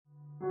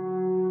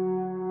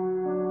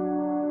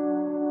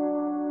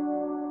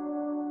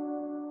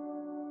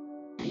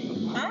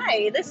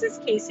Hi, this is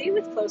Casey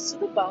with Close to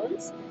the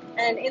Bones,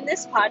 and in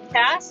this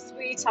podcast,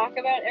 we talk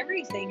about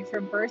everything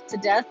from birth to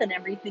death and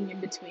everything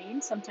in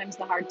between. Sometimes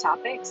the hard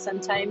topics,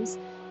 sometimes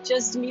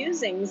just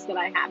musings that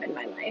I have in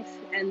my life,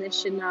 and this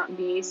should not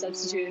be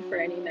substituted for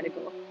any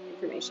medical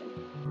information.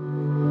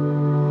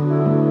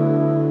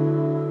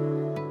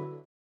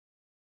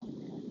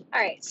 All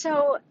right,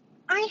 so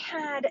I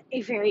had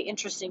a very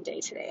interesting day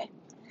today,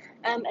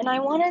 and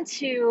I wanted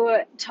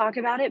to talk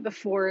about it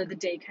before the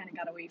day kind of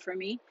got away from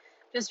me,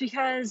 just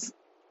because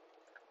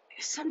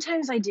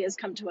sometimes ideas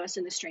come to us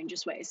in the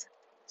strangest ways.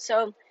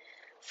 So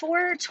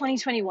for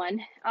 2021,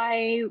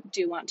 I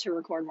do want to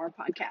record more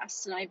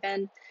podcasts, and I've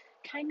been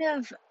kind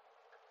of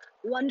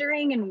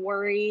wondering and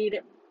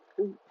worried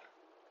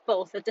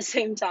both at the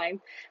same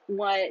time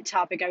what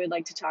topic I would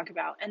like to talk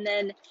about. And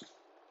then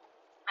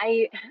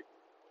I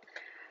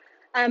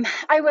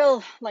I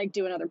will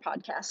do another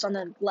podcast on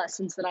the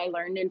lessons that I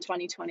learned in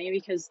 2020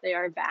 because they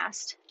are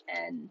vast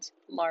and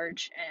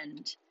large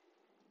and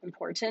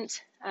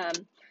important.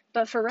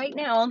 But for right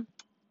now,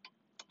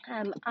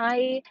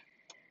 I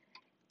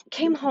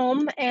came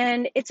home,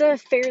 and it's a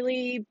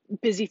fairly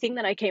busy thing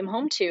that I came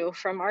home to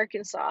from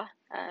Arkansas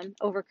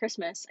over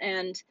Christmas.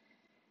 And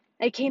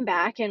I came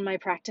back, and my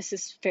practice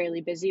is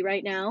fairly busy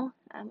right now.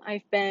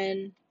 I've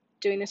been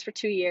doing this for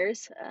 2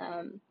 years.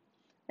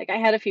 I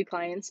had a few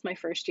clients my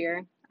first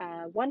year,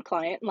 one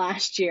client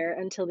last year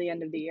until the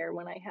end of the year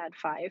when I had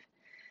 5.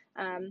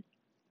 And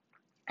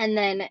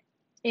then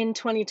in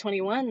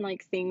 2021,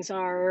 things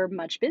are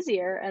much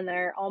busier, and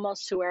they're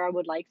almost to where I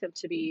would like them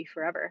to be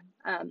forever.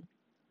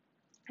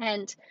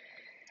 And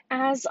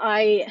as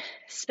I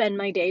spend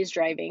my days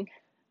driving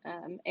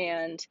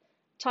and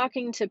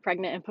talking to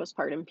pregnant and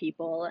postpartum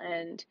people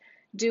and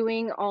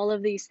doing all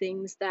of these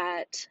things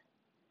that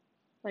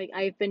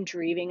I've been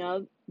dreaming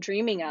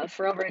of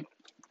for over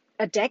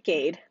a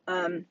decade,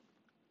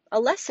 a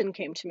lesson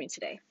came to me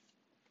today.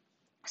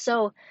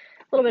 So a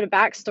little bit of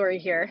backstory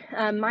here.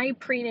 My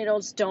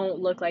prenatals don't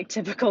look like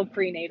typical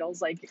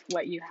prenatals like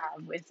what you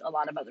have with a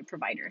lot of other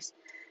providers.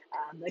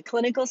 The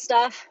clinical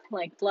stuff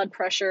like blood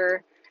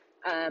pressure,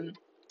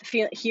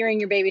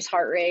 hearing your baby's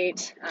heart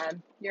rate,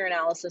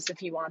 urinalysis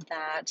if you want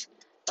that,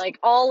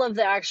 all of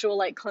the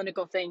actual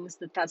clinical things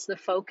that's the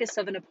focus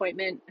of an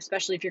appointment,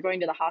 especially if you're going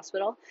to the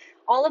hospital.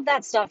 All of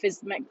that stuff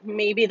is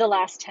maybe the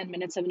last 10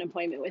 minutes of an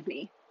appointment with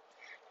me.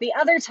 The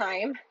other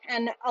time,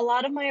 and a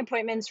lot of my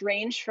appointments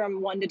range from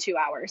 1 to 2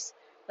 hours.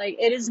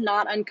 It is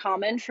not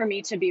uncommon for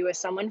me to be with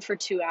someone for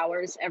 2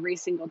 hours every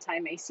single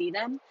time I see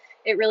them.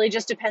 It really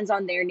just depends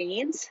on their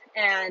needs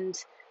and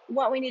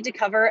what we need to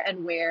cover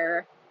and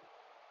where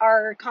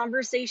our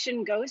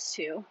conversation goes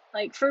to.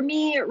 For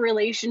me,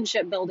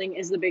 relationship building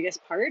is the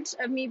biggest part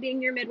of me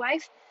being your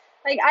midwife.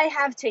 I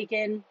have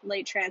taken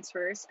late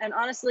transfers, and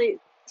honestly,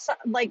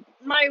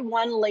 my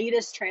one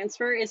latest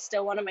transfer is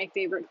still one of my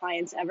favorite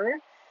clients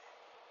ever.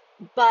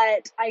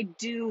 But I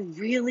do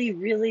really,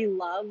 really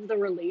love the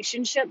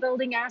relationship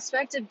building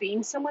aspect of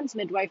being someone's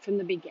midwife from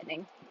the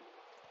beginning.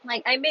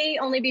 I may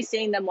only be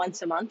seeing them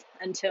once a month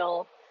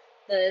until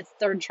the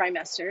 3rd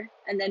trimester,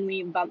 and then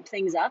we bump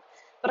things up.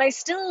 But I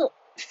still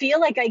feel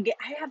like I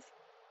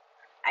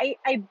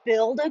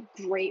build a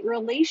great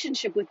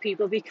relationship with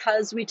people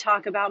because we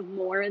talk about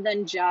more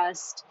than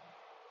just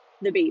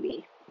the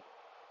baby.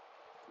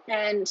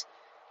 And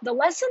the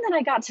lesson that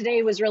I got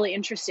today was really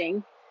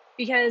interesting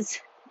because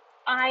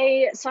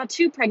I saw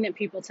 2 pregnant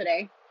people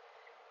today,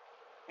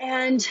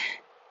 and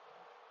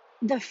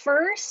the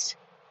first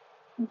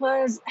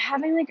was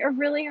having a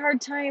really hard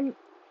time,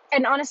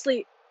 and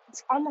honestly,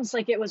 it's almost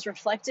like it was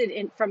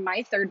reflected from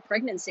my 3rd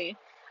pregnancy.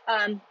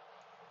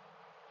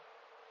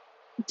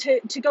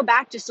 To go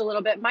back just a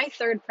little bit, my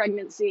 3rd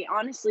pregnancy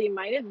honestly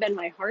might have been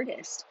my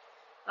hardest.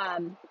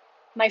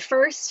 My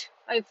first,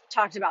 I've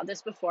talked about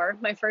this before,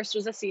 my first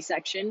was a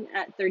C-section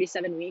at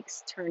 37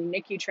 weeks, turned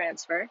NICU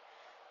transfer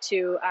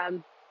to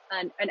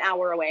an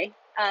hour away.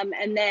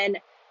 And then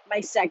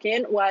my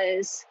second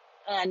was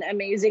an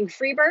amazing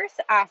free birth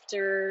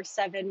after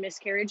 7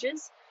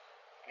 miscarriages.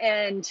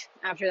 And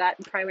after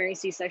that, primary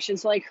C-section.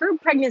 So her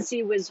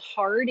pregnancy was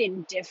hard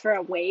in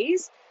different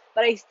ways.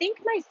 But I think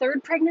my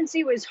 3rd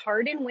pregnancy was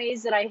hard in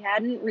ways that I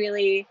hadn't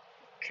really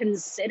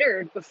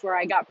considered before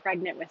I got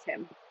pregnant with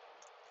him.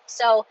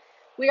 So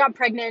we got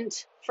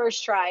pregnant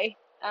first try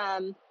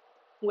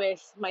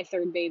with my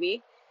 3rd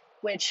baby,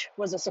 which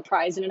was a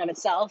surprise in and of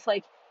itself.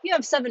 You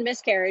have 7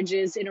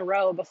 miscarriages in a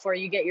row before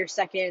you get your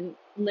second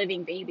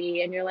living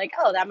baby, and you're like,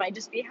 oh, that might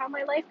just be how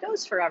my life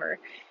goes forever.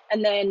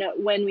 And then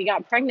when we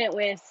got pregnant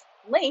with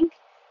Link,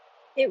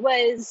 it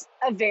was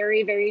a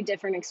very, very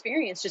different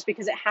experience just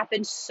because it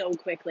happened so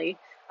quickly.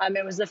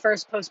 It was the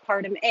first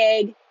postpartum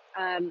egg,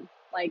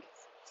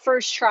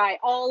 first try,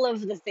 all of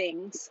the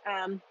things,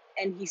 and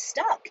he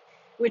stuck,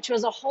 which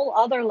was a whole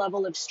other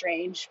level of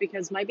strange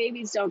because my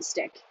babies don't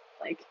stick.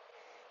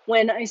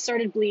 When I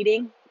started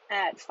bleeding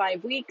at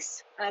 5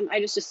 weeks, I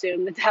just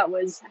assumed that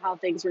was how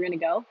things were going to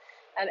go.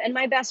 And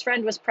my best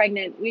friend was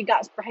pregnant. We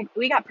got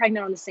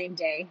pregnant on the same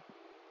day.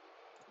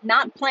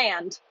 Not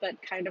planned,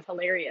 but kind of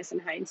hilarious in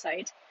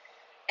hindsight.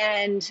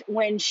 And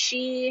when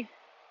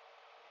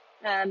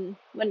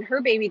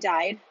her baby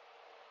died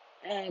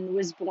and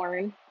was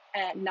born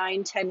at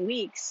 9, 10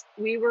 weeks,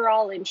 we were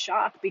all in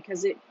shock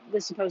because it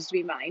was supposed to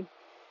be mine.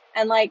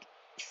 And like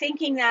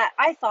thinking that,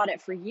 I thought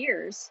it for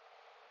years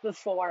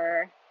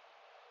before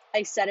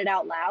I said it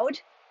out loud.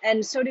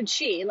 And so did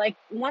she. Like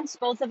once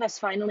both of us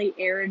finally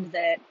aired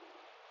that,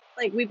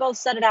 like we both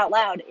said it out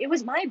loud, it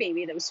was my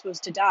baby that was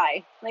supposed to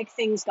die. Like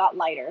things got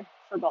lighter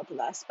for both of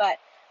us. But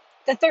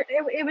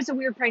it was a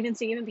weird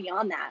pregnancy even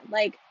beyond that.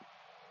 Like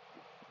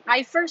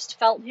I first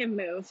felt him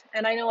move,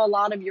 and I know a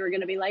lot of you are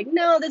going to be like,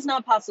 no, that's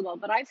not possible.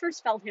 But I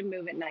first felt him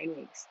move at 9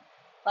 weeks.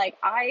 Like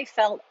I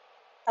felt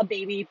a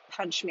baby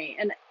punch me.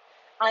 And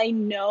I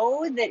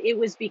know that it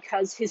was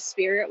because his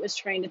spirit was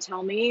trying to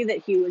tell me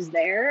that he was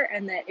there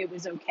and that it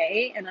was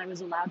okay and I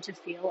was allowed to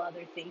feel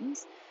other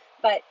things.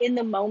 But in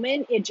the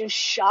moment, it just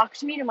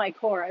shocked me to my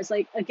core. I was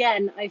like,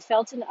 again, I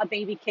felt a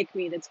baby kick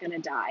me that's going to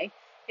die,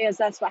 because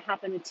that's what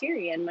happened with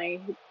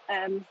Tyrion,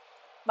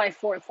 my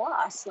fourth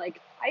loss. Like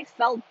I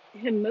felt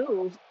him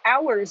move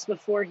hours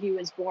before he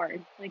was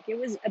born. Like it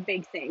was a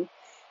big thing.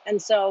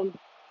 And so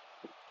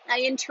I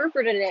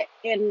interpreted it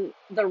in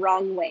the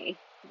wrong way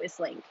with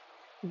Link,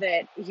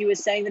 that he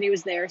was saying that he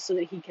was there so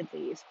that he could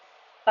leave.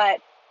 But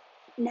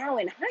now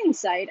in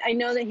hindsight, I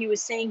know that he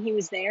was saying he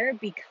was there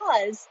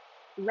because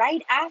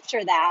right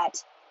after that,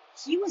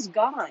 he was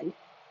gone.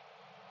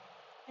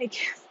 Like,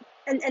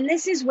 and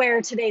this is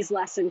where today's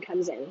lesson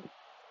comes in.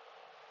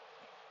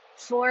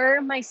 For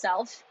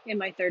myself in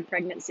my third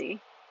pregnancy,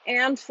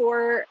 and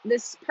for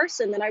this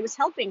person that I was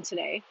helping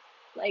today,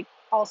 like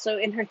also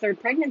in her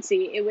third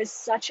pregnancy, it was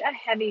such a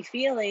heavy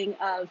feeling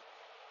of,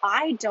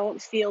 I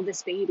don't feel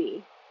this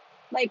baby.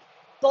 Like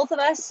both of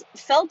us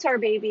felt our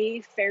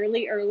baby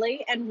fairly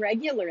early and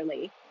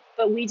regularly,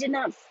 but we did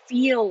not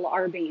feel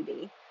our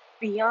baby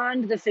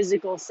beyond the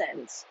physical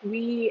sense.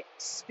 We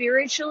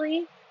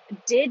spiritually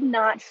did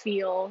not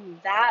feel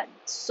that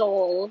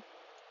soul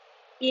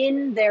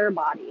in their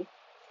body.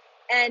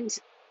 And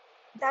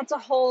that's a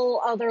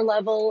whole other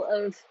level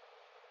of,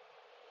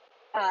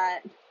 I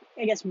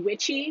guess,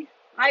 witchy.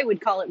 I would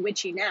call it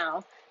witchy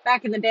now.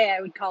 Back in the day, I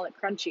would call it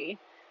crunchy.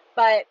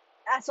 But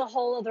that's a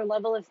whole other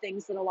level of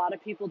things that a lot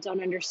of people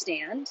don't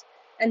understand.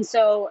 And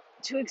so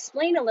to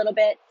explain a little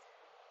bit,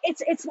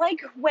 it's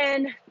like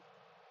when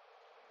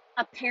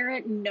a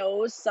parent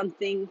knows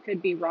something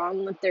could be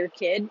wrong with their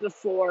kid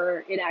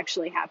before it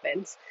actually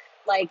happens.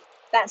 Like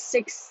that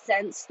sixth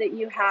sense that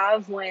you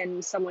have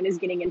when someone is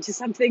getting into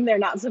something they're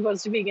not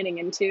supposed to be getting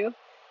into,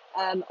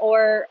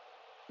 or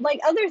like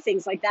other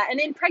things like that. And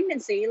in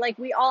pregnancy, like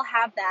we all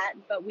have that,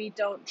 but we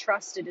don't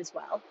trust it as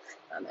well.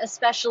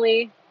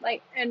 Especially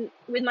like, and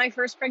with my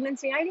first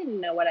pregnancy, I didn't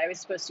know what I was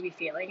supposed to be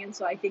feeling. And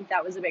so I think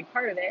that was a big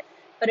part of it.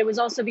 But it was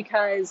also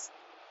because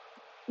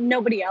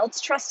nobody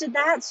else trusted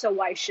that. So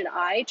why should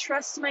I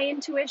trust my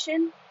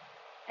intuition?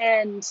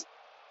 And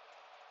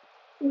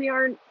we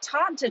aren't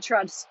taught to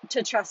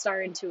trust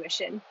our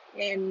intuition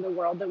in the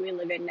world that we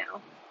live in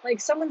now. Like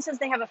someone says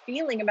they have a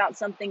feeling about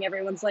something,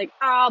 everyone's like,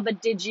 oh,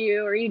 but did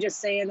you, or are you just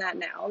saying that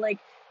now? Like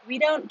we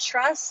don't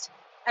trust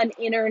an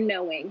inner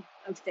knowing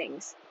of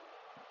things.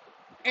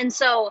 And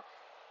so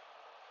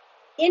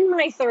in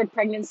my third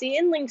pregnancy,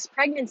 in Link's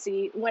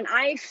pregnancy, when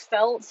I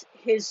felt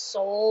his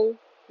soul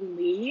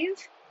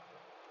leave,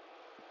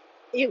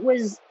 it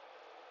was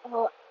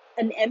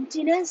an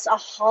emptiness, a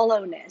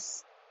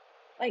hollowness.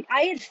 Like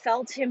I had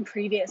felt him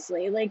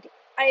previously. Like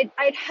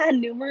I'd had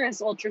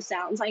numerous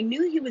ultrasounds. I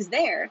knew he was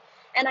there,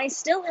 and I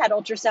still had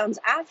ultrasounds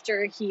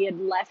after he had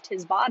left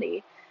his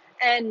body.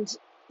 And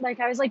like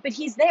I was like, but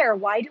he's there.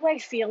 Why do I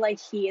feel like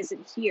he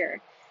isn't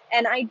here?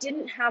 And I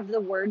didn't have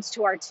the words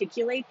to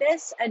articulate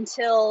this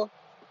until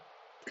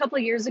a couple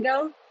of years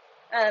ago.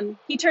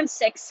 He turns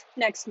 6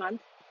 next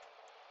month.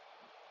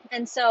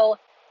 And so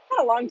I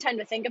had a long time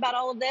to think about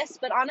all of this,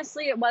 but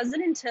honestly, it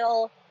wasn't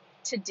until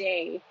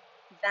today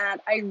that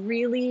I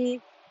really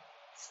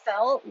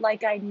felt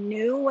like I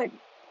knew what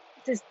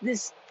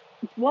this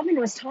woman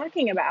was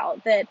talking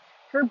about, that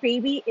her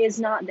baby is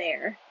not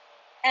there.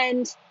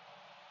 And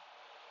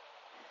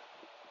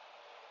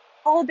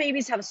all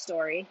babies have a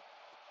story.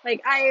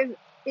 Like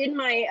in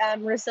my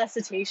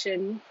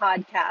resuscitation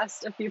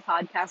podcast a few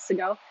podcasts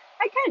ago,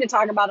 I kind of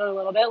talk about it a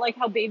little bit, like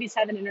how babies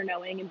have an inner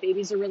knowing and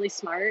babies are really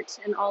smart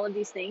and all of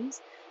these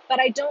things. But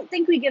I don't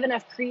think we give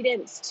enough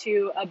credence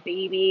to a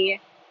baby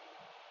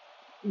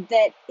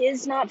that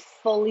is not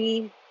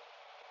fully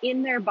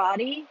in their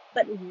body,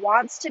 but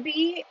wants to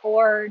be,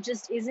 or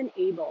just isn't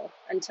able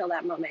until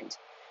that moment.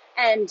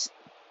 And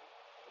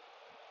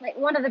like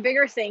one of the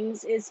bigger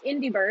things is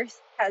indie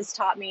birth has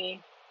taught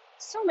me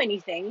so many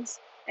things.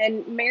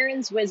 And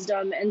Marin's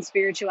wisdom and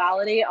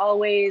spirituality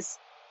always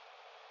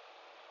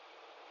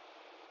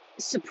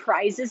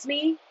surprises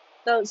me.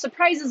 Though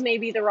surprises may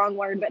be the wrong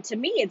word, but to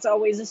me it's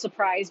always a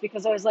surprise,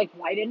 because I was like,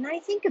 why didn't I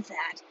think of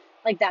that?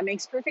 Like that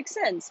makes perfect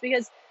sense,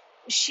 because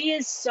she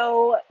is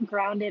so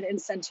grounded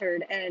and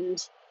centered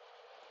and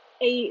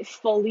a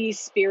fully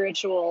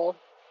spiritual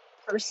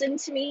person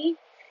to me.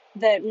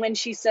 that when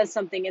she says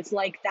something, it's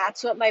like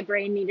that's what my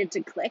brain needed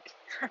to click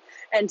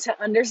and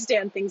to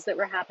understand things that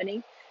were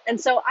happening. And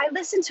so I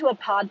listened to a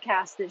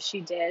podcast that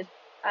she did.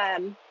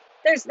 Um,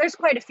 there's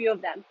quite a few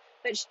of them,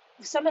 but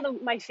some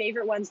of my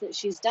favorite ones that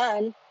she's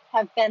done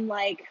have been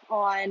like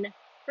on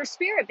her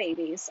spirit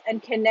babies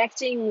and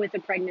connecting with the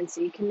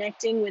pregnancy,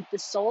 connecting with the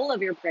soul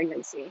of your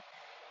pregnancy.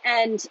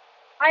 And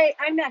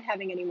I'm not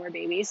having any more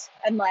babies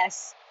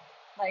unless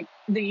like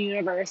the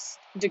universe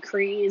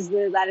decrees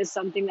that that is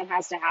something that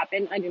has to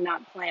happen. I do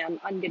not plan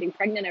on getting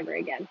pregnant ever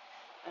again.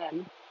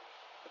 Um,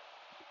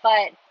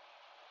 but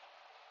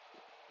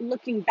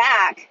looking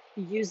back,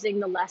 using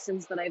the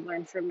lessons that I've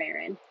learned from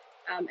Marin,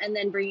 and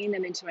then bringing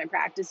them into my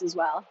practice as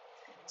well.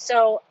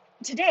 So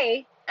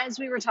today, as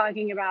we were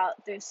talking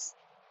about this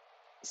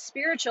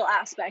spiritual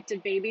aspect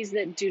of babies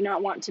that do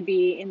not want to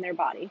be in their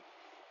body,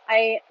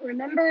 I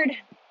remembered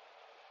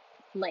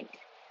Link.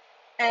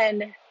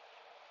 And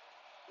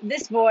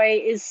this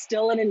boy is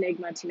still an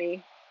enigma to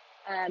me.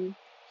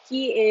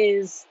 He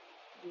is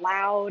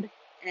loud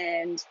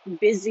and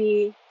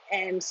busy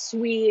and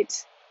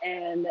sweet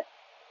and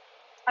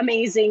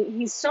amazing.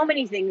 He's so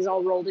many things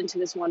all rolled into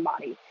this one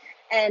body.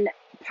 And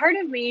part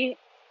of me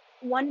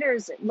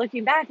wonders,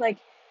 looking back, like,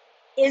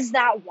 is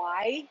that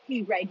why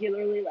he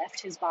regularly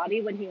left his body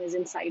when he was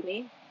inside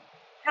me?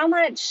 How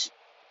much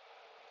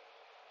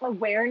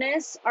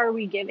awareness are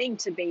we giving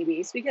to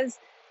babies? Because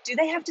do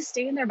they have to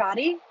stay in their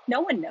body?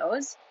 No one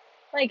knows.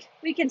 Like,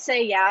 we can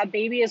say, yeah, a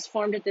baby is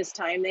formed at this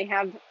time. They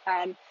have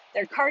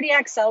their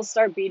cardiac cells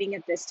start beating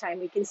at this time.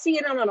 We can see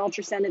it on an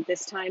ultrasound at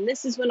this time.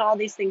 This is when all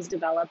these things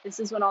develop.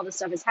 This is when all this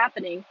stuff is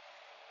happening.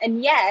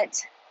 And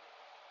yet,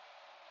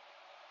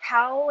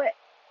 how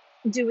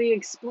do we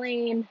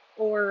explain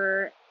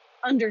or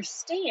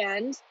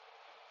understand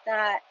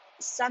that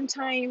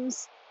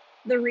sometimes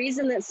the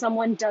reason that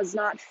someone does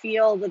not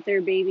feel that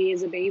their baby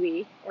is a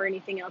baby or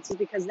anything else is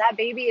because that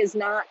baby is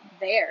not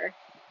there?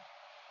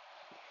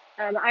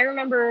 I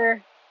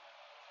remember,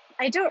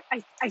 I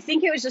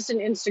think it was just an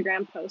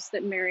Instagram post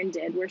that Marin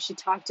did where she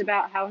talked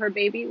about how her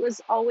baby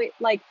was always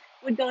like,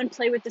 would go and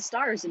play with the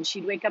stars and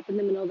she'd wake up in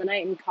the middle of the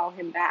night and call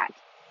him back.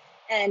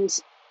 And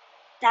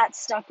that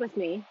stuck with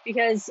me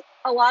because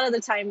a lot of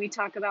the time we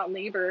talk about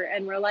labor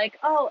and we're like,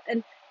 oh,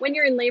 and when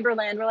you're in labor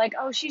land, we're like,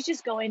 oh, she's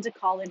just going to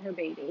call in her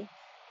baby.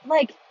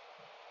 Like,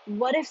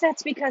 what if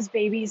that's because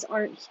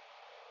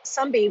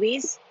some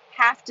babies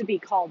have to be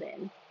called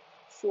in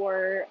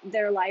for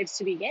their lives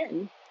to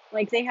begin?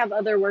 Like, they have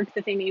other work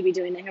that they may be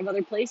doing. They have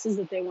other places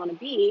that they want to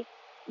be.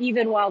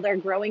 Even while they're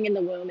growing in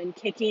the womb and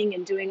kicking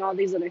and doing all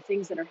these other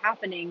things that are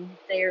happening,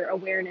 their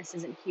awareness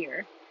isn't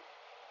here.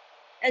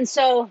 And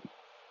so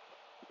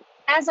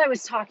as I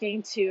was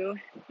talking to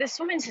this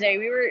woman today,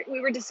 we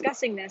were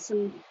discussing this,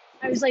 and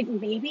I was like,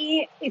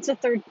 maybe it's a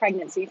third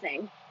pregnancy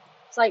thing.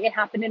 It's like it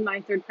happened in my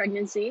third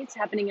pregnancy. It's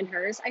happening in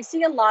hers. I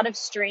see a lot of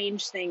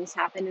strange things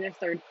happen in a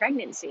third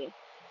pregnancy.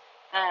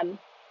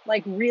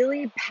 Like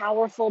really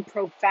powerful,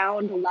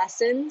 profound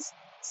lessons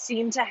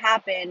seem to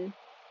happen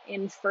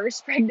in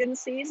first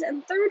pregnancies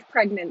and third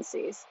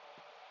pregnancies.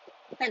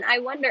 And I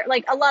wonder,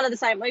 like a lot of the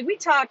time, like we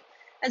talk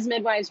as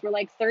midwives, we're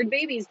like third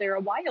babies, they're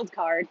a wild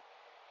card.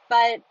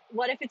 But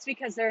what if it's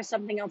because there's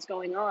something else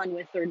going on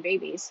with third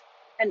babies?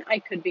 And I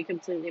could be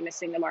completely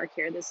missing the mark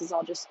here. This is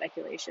all just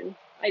speculation.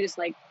 I just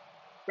like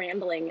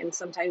rambling, and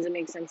sometimes it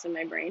makes sense in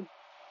my brain.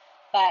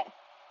 But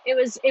it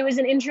was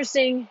an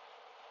interesting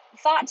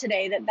thought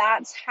today that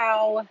that's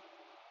how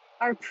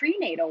our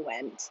prenatal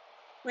went.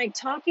 Like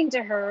talking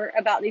to her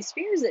about these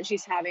fears that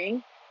she's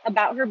having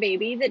about her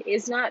baby that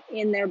is not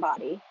in their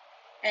body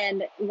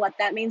and what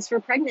that means for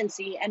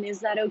pregnancy, and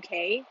is that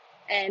okay?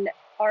 And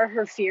are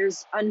her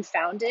fears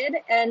unfounded?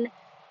 And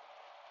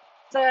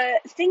the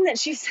thing that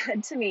she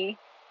said to me,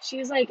 she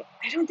was like,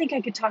 I don't think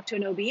I could talk to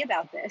an OB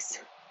about this.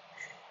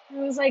 I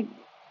was like,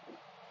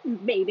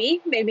 maybe,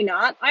 maybe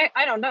not.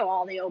 I don't know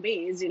all the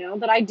OBs,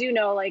 but I do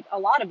know like a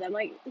lot of them.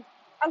 Like,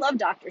 I love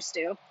Dr.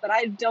 Stu, but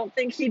I don't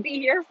think he'd be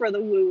here for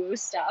the woo-woo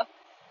stuff.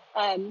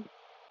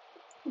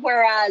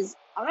 Whereas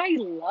I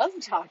love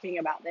talking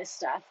about this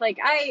stuff. Like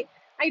I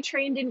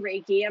trained in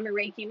Reiki. I'm a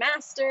Reiki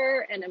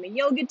master and I'm a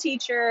yoga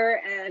teacher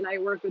and I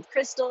work with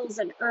crystals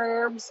and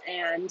herbs,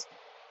 and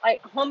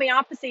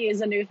homeopathy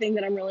is a new thing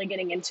that I'm really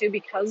getting into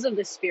because of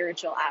the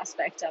spiritual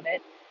aspect of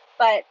it.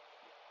 But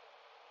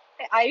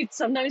I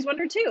sometimes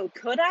wonder too,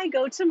 could I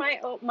go to my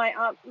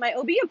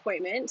OB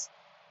appointment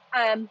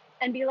and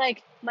be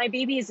like, my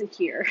baby isn't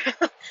here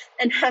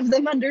and have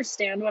them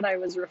understand what I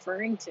was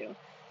referring to?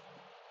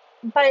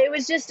 But it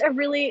was just a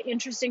really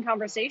interesting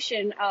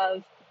conversation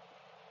of,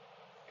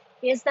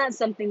 is that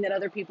something that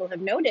other people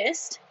have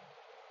noticed?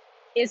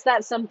 Is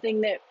that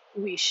something that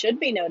we should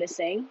be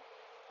noticing?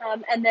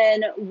 And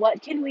then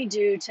what can we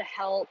do to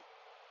help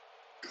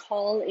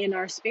call in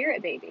our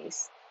spirit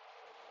babies?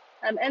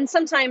 And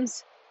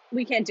sometimes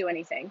we can't do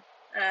anything.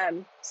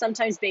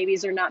 Sometimes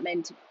babies are not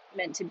meant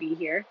to be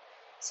here.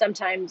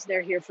 Sometimes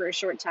they're here for a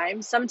short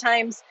time.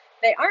 Sometimes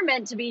they are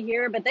meant to be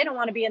here, but they don't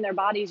want to be in their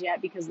bodies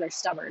yet because they're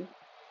stubborn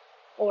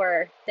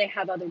or they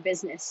have other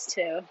business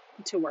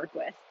to work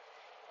with.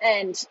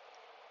 And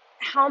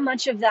how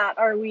much of that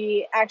are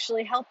we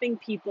actually helping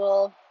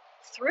people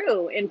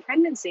through in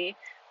pregnancy?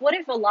 What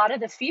if a lot of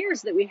the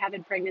fears that we have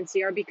in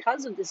pregnancy are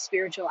because of the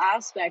spiritual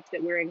aspect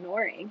that we're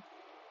ignoring?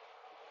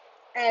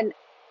 And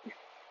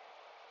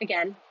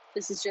again,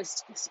 this is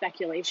just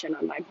speculation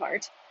on my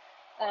part.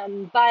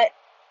 But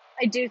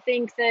I do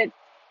think that,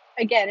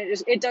 again,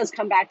 it does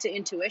come back to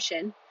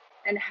intuition.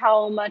 And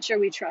how much are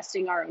we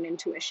trusting our own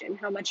intuition?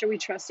 How much are we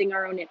trusting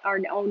our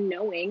own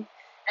knowing?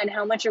 And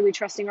how much are we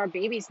trusting our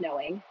babies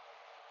knowing?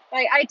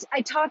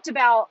 I talked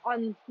about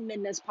on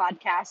Minna's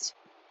podcast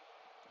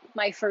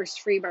my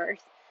first free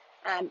birth,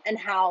 and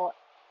how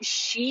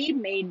she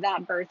made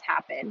that birth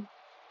happen.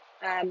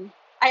 I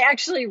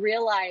actually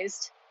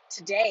realized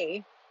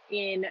today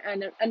in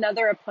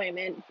another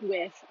appointment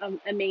with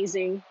an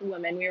amazing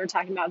woman, we were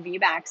talking about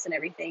VBACs and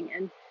everything.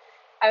 And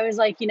I was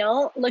like,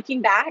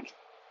 looking back,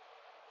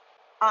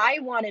 I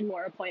wanted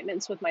more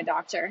appointments with my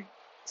doctor.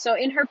 So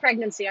in her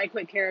pregnancy, I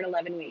quit care at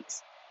 11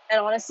 weeks. And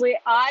honestly,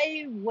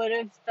 I would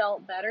have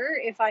felt better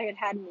if I had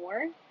had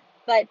more,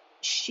 but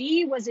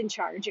she was in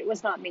charge. It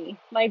was not me.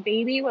 My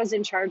baby was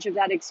in charge of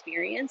that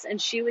experience,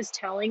 and she was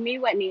telling me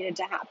what needed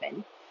to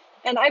happen.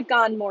 And I've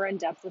gone more in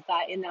depth with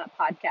that in that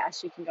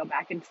podcast. You can go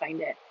back and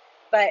find it.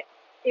 But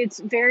it's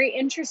very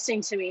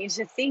interesting to me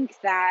to think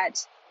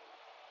that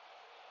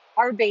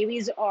our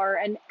babies are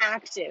an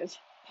active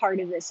part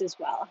of this as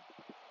well.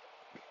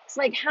 It's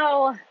like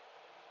how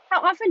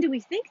often do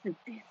we think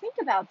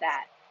about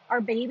that? Our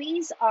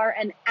babies are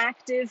an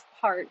active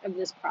part of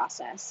this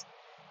process.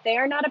 They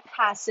are not a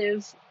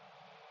passive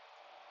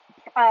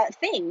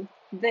thing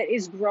that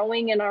is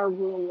growing in our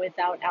womb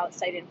without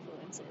outside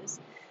influences.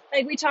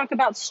 Like, we talk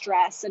about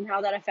stress and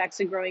how that affects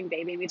a growing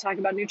baby. We talk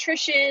about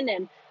nutrition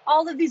and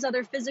all of these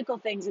other physical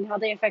things and how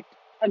they affect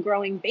a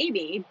growing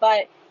baby,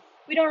 but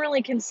we don't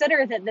really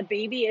consider that the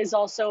baby is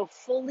also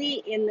fully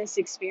in this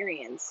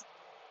experience.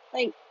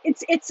 Like,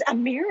 it's a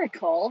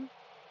miracle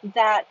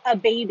that a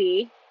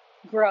baby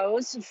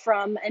grows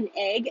from an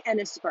egg and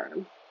a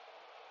sperm.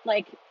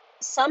 Like,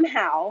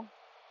 somehow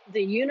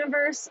the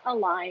universe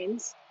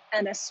aligns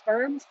and a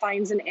sperm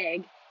finds an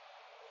egg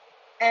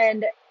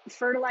and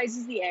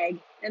fertilizes the egg,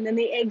 and then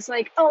the egg's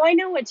like, oh, I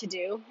know what to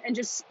do, and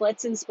just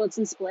splits and splits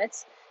and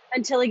splits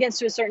until it gets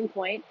to a certain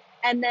point.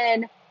 And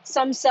then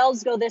some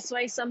cells go this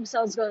way, some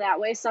cells go that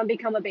way, some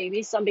become a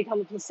baby, some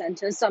become a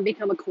placenta, some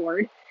become a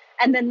cord.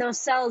 And then those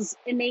cells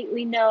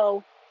innately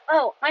know,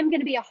 oh, I'm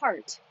going to be a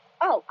heart.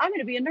 Oh, I'm going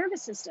to be a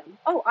nervous system.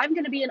 Oh, I'm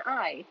going to be an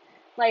eye.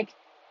 Like,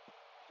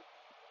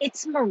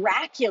 it's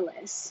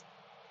miraculous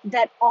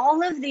that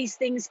all of these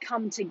things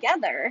come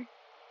together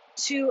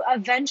to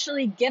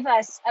eventually give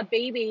us a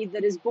baby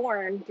that is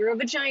born through a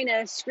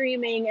vagina,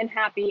 screaming and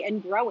happy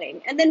and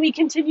growing. And then we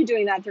continue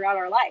doing that throughout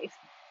our life.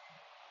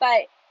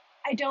 But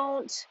at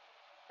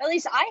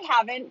least I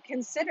haven't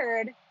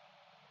considered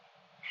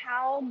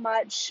how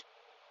much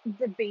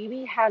the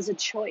baby has a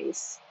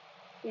choice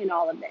in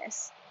all of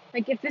this.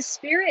 Like, if the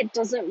spirit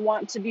doesn't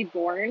want to be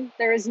born,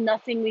 there is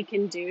nothing we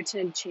can do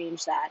to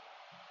change that.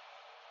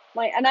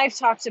 Like, and I've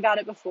talked about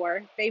it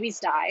before, babies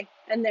die,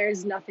 and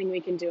there's nothing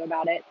we can do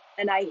about it.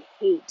 And I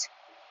hate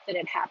that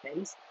it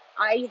happens.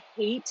 I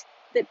hate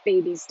that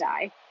babies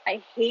die.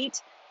 I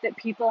hate that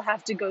people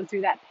have to go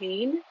through that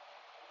pain,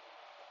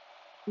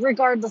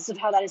 regardless of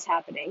how that is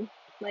happening.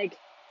 Like,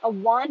 a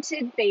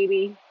wanted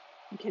baby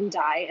can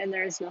die, and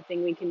there's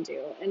nothing we can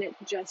do, and it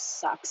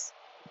just sucks.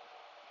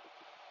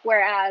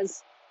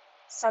 Whereas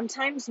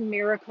sometimes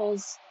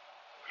miracles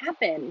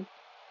happen.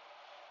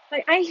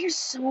 Like, I hear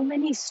so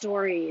many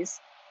stories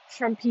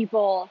from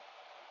people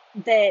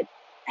that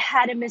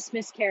had a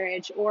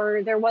miscarriage,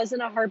 or there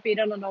wasn't a heartbeat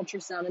on an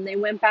ultrasound, and they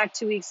went back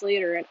 2 weeks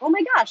later, and oh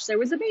my gosh, there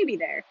was a baby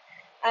there.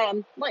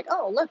 Like,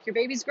 oh, look, your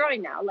baby's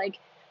growing now. Like,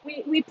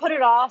 we put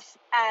it off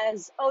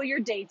as, oh, your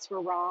dates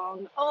were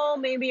wrong. Oh,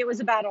 maybe it was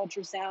a bad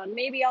ultrasound.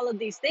 Maybe all of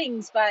these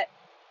things, but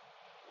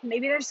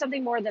maybe there's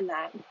something more than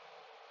that.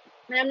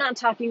 And I'm not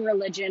talking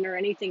religion or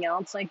anything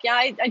else. Like, yeah,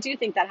 I do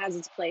think that has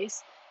its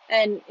place.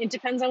 And it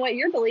depends on what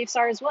your beliefs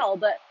are as well.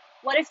 But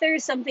what if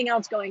there's something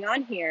else going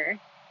on here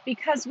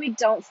because we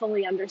don't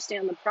fully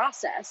understand the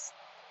process?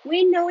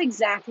 We know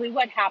exactly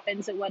what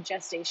happens at what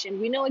gestation.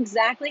 We know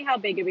exactly how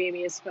big a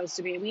baby is supposed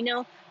to be. We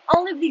know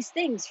all of these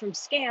things from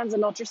scans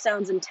and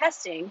ultrasounds and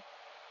testing.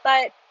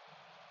 But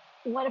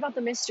what about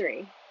the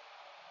mystery?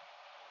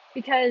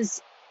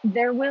 Because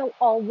there will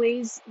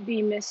always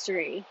be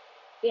mystery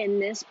in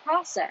this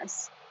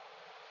process.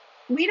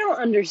 We don't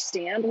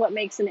understand what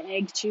makes an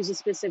egg choose a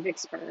specific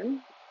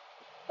sperm.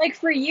 Like,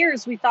 for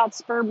years, we thought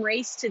sperm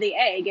raced to the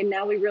egg, and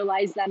now we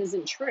realize that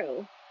isn't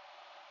true.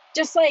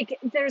 Just like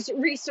there's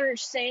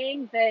research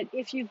saying that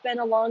if you've been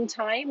a long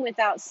time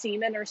without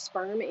semen or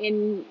sperm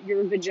in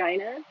your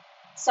vagina,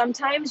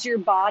 sometimes your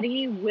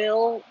body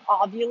will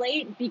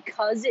ovulate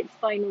because it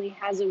finally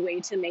has a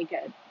way to make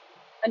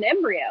an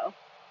embryo.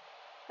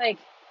 Like,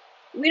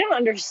 we don't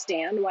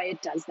understand why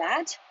it does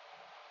that,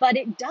 but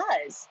it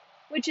does,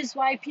 which is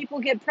why people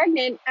get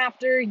pregnant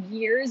after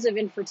years of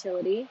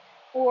infertility,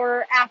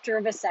 or after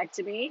a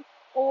vasectomy,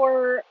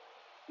 or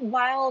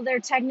while they're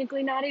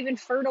technically not even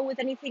fertile with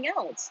anything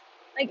else.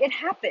 Like, it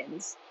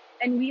happens.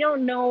 And we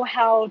don't know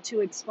how to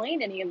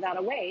explain any of that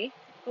away.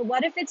 But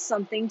what if it's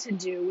something to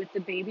do with the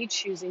baby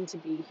choosing to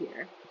be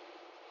here?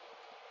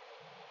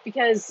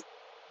 Because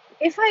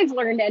if I've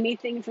learned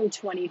anything from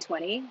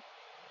 2020,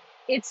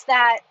 it's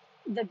that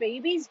the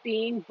babies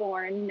being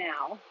born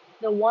now,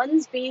 the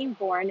ones being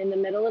born in the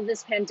middle of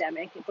this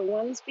pandemic, the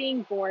ones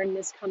being born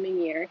this coming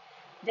year,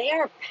 they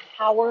are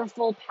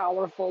powerful,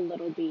 powerful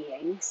little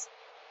beings.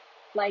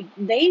 Like,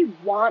 they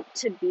want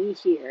to be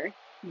here.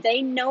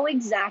 They know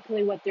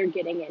exactly what they're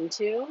getting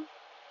into,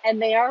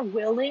 and they are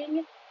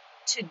willing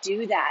to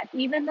do that,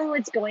 even though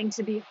it's going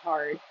to be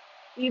hard,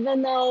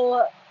 even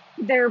though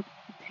their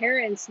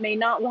parents may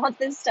not want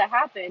this to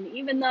happen,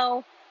 even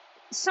though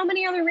so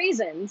many other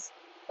reasons.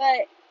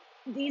 But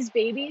these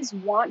babies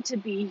want to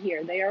be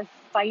here. They are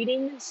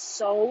fighting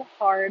so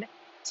hard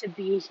to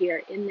be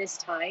here in this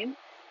time.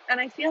 And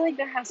I feel like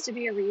there has to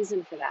be a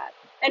reason for that.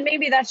 And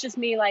maybe that's just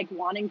me like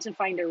wanting to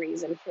find a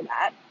reason for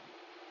that.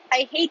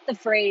 I hate the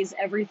phrase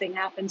everything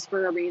happens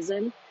for a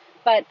reason,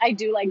 but I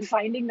do like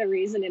finding the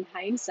reason in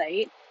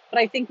hindsight. But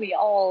I think we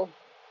all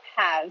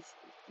have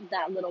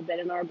that little bit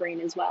in our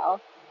brain as well.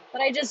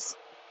 But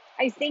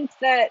I think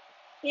that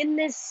in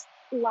this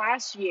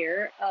last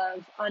year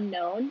of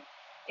unknown,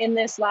 in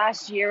this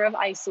last year of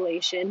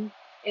isolation,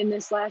 in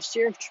this last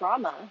year of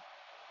trauma,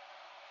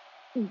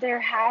 there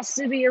has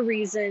to be a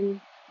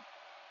reason.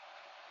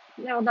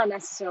 No, not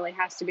necessarily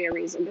has to be a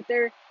reason, but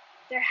there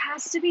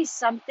has to be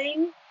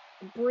something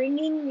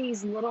bringing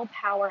these little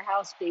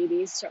powerhouse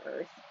babies to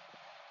earth.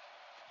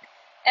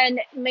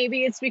 And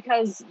maybe it's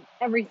because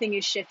everything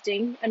is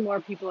shifting and more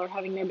people are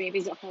having their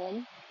babies at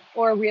home,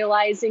 or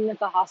realizing that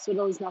the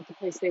hospital is not the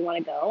place they want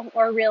to go,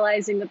 or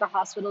realizing that the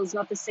hospital is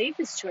not the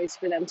safest choice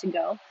for them to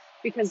go,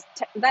 because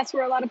that's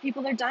where a lot of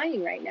people are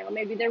dying right now.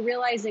 Maybe they're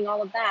realizing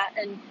all of that,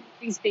 and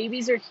these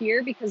babies are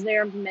here because they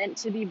are meant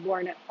to be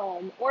born at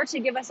home or to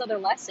give us other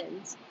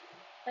lessons.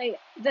 Like,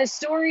 the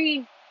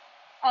story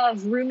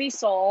of Rumi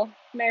Soul,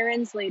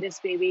 Marin's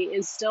latest baby,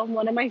 is still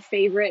one of my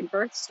favorite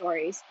birth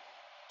stories,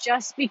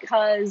 just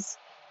because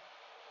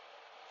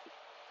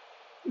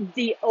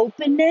the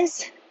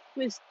openness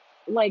with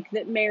like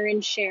that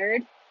Marin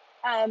shared,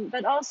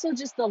 but also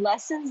just the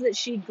lessons that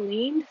she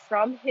gleaned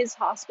from his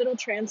hospital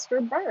transfer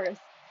birth.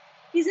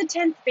 He's a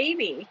 10th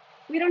baby.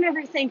 We don't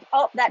ever think,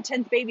 oh, that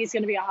 10th baby is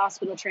going to be a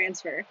hospital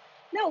transfer.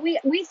 No,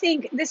 we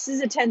think this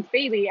is a 10th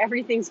baby,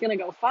 everything's going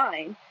to go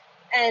fine.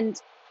 And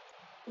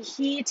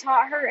he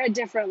taught her a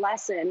different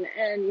lesson,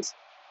 and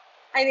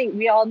I think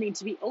we all need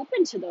to be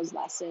open to those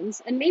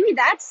lessons. And maybe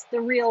that's the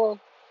real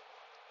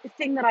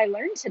thing that I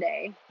learned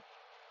today.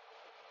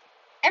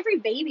 Every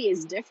baby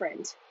is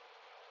different.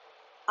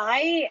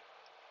 I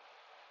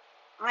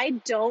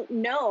don't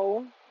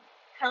know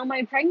how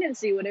my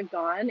pregnancy would have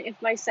gone if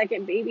my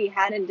second baby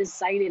hadn't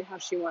decided how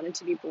she wanted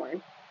to be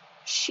born.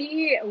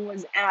 She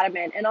was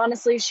adamant, and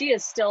honestly, she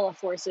is still a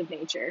force of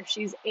nature.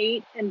 She's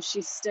 8 and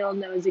she still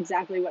knows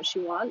exactly what she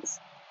wants.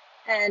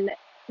 And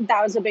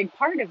that was a big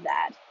part of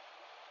that.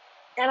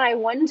 And I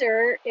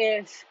wonder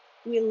if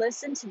we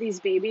listen to these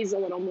babies a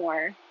little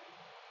more,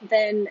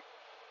 then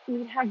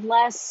we'd have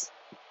less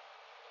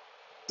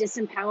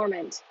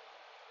disempowerment.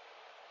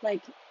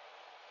 Like,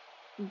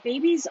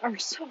 babies are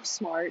so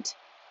smart.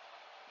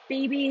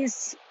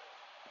 Babies,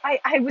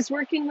 I was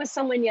working with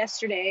someone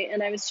yesterday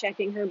and I was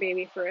checking her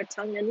baby for a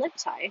tongue and lip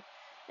tie.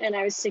 And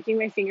I was sticking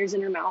my fingers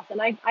in her mouth,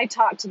 and I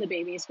talk to the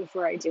babies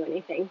before I do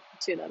anything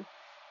to them.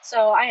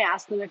 So I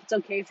asked them if it's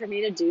okay for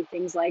me to do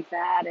things like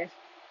that, if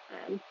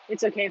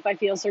it's okay if I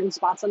feel certain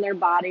spots on their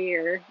body,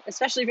 or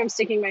especially if I'm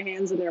sticking my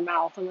hands in their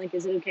mouth. I'm like,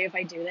 is it okay if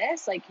I do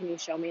this? Like, can you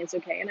show me it's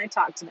okay? And I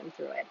talked to them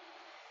through it.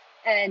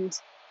 And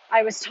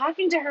I was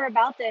talking to her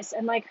about this,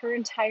 and like her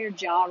entire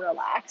jaw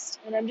relaxed,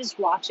 and I'm just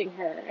watching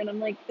her, and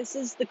I'm like, this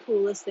is the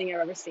coolest thing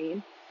I've ever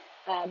seen.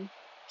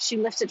 She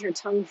lifted her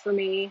tongue for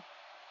me.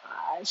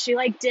 She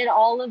like did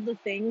all of the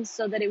things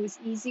so that it was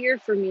easier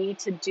for me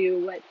to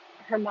do what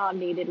her mom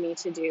needed me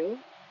to do.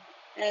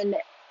 And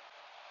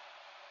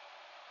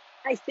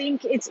I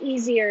think it's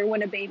easier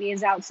when a baby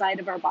is outside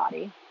of our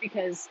body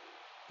because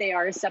they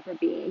are a separate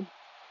being.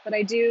 But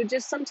I do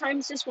just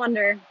sometimes just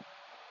wonder,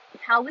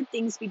 how would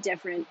things be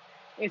different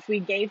if we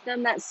gave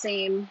them that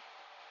same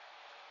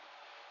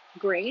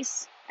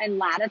grace and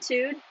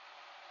latitude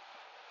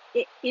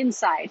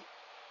inside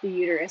the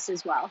uterus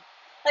as well?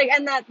 Like,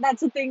 and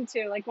that's the thing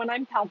too. Like, when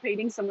I'm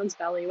palpating someone's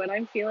belly, when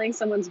I'm feeling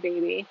someone's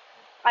baby,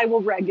 I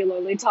will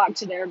regularly talk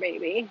to their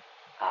baby,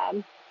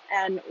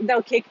 and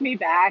they'll kick me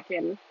back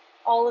and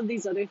all of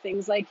these other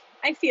things. Like,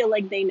 I feel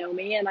like they know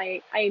me, and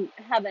I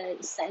have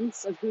a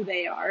sense of who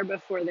they are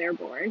before they're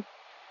born.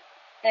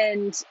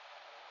 And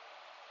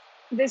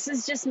this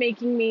is just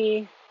making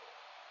me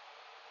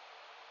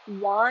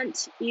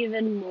want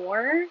even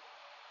more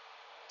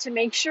to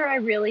make sure I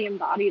really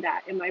embody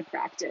that in my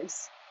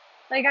practice.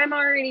 Like, I'm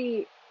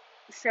already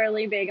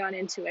fairly big on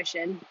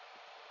intuition.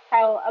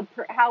 How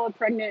a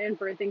pregnant and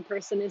birthing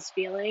person is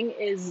feeling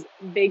is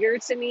bigger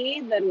to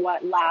me than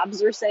what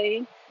labs are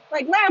saying,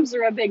 like labs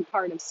are a big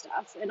part of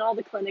stuff, and all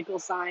the clinical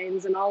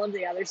signs and all of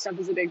the other stuff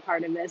is a big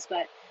part of this.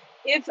 But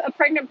if a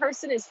pregnant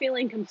person is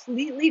feeling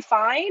completely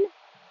fine,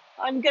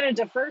 I'm going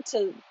to defer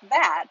to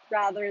that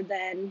rather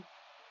than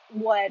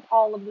what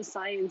all of the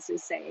science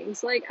is saying.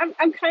 So like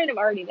I'm kind of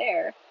already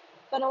there.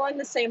 But along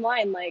the same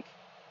line, like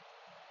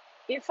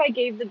if I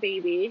gave the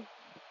baby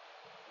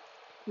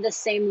the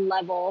same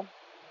level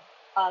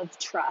of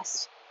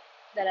trust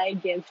that I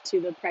give to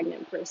the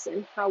pregnant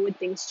person, how would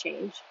things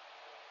change?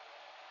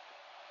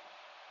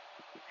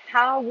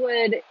 How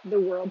would the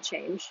world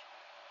change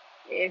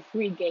if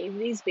we gave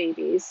these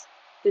babies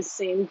the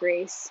same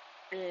grace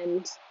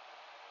and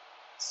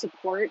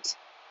support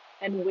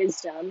and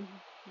wisdom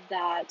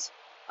that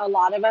a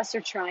lot of us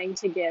are trying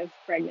to give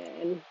pregnant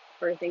and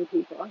birthing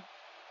people?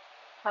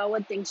 How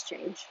would things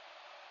change?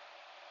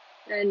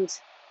 And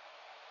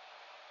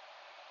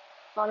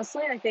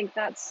honestly, I think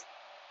that's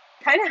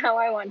kind of how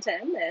I want to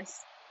end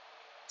this.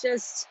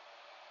 Just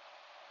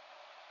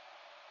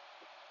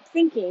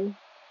thinking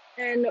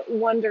and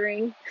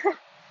wondering.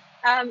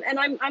 And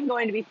I'm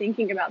going to be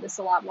thinking about this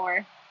a lot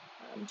more,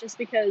 just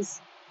because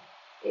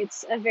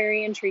it's a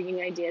very intriguing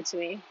idea to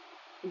me.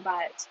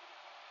 But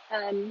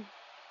um,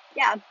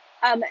 yeah,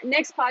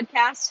 next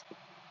podcast,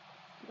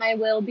 I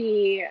will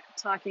be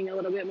talking a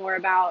little bit more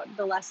about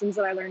the lessons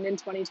that I learned in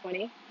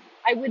 2020.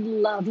 I would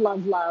love,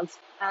 love, love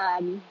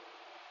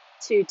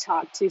to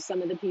talk to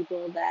some of the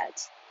people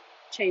that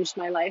changed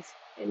my life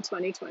in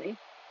 2020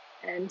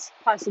 and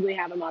possibly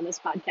have them on this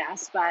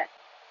podcast. But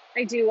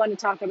I do want to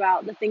talk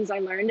about the things I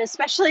learned,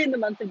 especially in the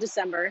month of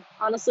December.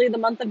 Honestly, the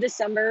month of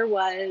December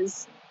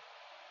was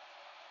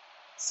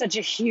such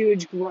a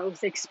huge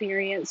growth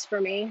experience for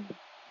me.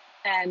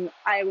 And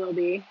I will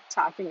be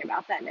talking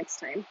about that next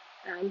time,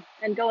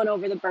 and going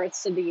over the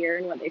births of the year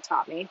and what they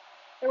taught me.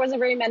 There wasn't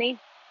very many,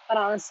 but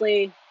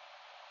honestly,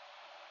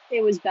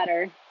 it was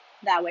better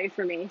that way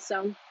for me.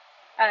 So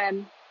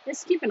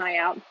just keep an eye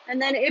out.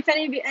 And then if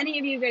any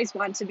of you guys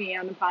want to be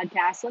on the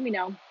podcast, let me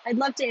know. I'd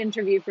love to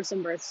interview for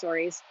some birth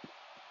stories,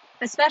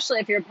 especially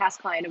if you're a past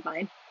client of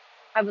mine.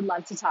 I would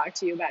love to talk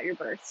to you about your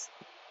births,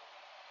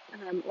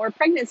 or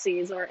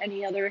pregnancies, or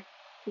any other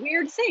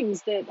weird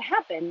things that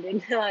happened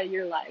in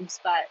your lives.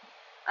 But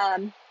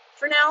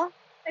for now,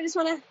 I just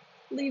want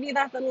to leave you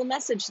that little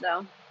message,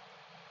 though.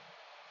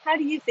 How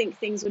do you think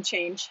things would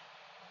change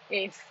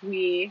if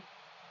we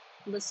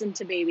listened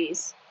to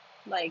babies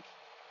like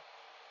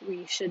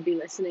we should be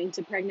listening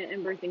to pregnant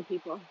and birthing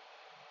people?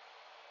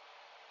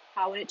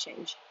 How would it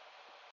change?